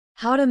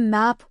How to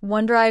map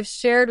OneDrive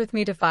shared with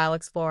me to File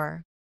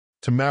Explorer.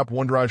 To map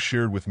OneDrive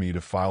shared with me to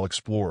File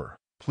Explorer,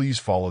 please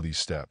follow these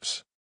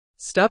steps.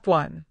 Step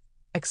 1.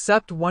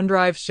 Accept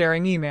OneDrive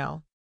sharing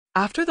email.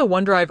 After the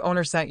OneDrive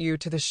owner sent you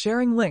to the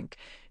sharing link,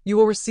 you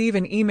will receive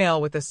an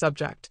email with the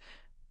subject.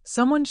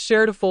 Someone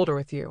shared a folder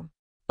with you.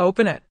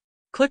 Open it.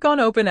 Click on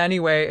Open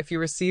anyway if you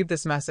receive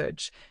this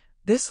message.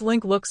 This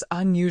link looks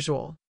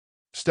unusual.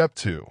 Step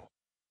 2.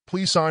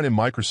 Please sign in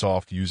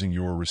Microsoft using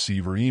your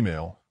receiver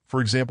email, for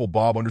example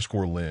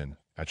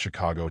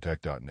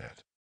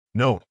bob_lynn@chicagotech.net.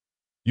 Note,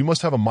 you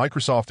must have a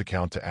Microsoft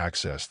account to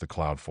access the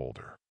cloud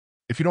folder.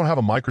 If you don't have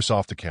a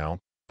Microsoft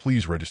account,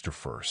 please register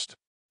first.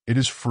 It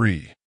is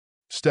free.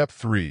 Step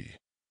 3.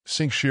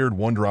 Sync shared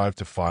OneDrive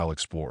to File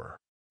Explorer.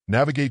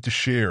 Navigate to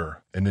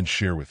Share and then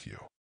Share with you.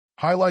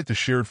 Highlight the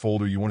shared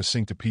folder you want to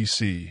sync to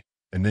PC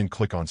and then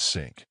click on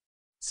Sync.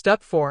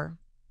 Step 4.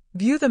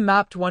 View the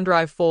mapped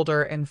OneDrive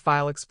folder in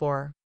File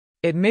Explorer.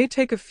 It may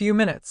take a few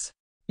minutes.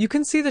 You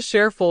can see the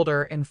Share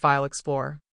folder in File Explorer.